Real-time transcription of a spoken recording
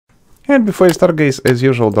And before you start, guys, as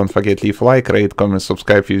usual, don't forget leave a like, rate, comment,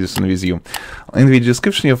 subscribe, Udisen with you. In the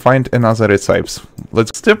description you find another recipes.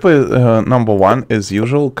 Let's step number 1, as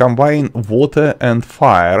usual, combine water and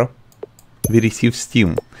fire, we receive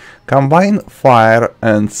steam. Combine fire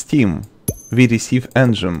and steam, we receive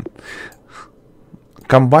engine.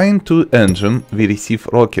 Combine 2 engine, we receive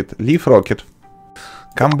rocket. Leave rocket.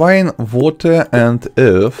 Combine water and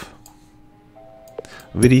earth,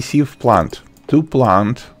 we receive plant. 2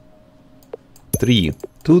 plant, 3.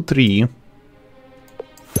 2 tree,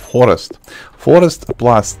 forest. Forest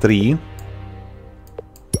plus 3,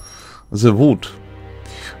 the wood.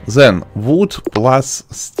 Then wood plus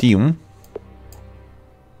steam,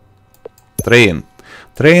 train.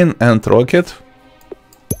 Train and rocket,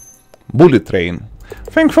 bullet train.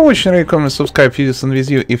 Thank you for watching, rate, comment, subscribe, Udisen with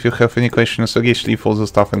you. If you have any questions, suggestions, leave all the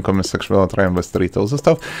stuff in comment section, I'll try and best read all the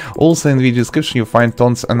stuff. Also in the description you find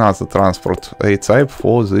tons another transport type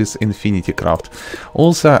for this Infinity Craft.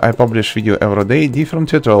 Also I publish video every day, different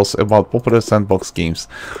tutorials about popular sandbox games.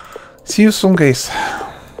 See you soon, guys.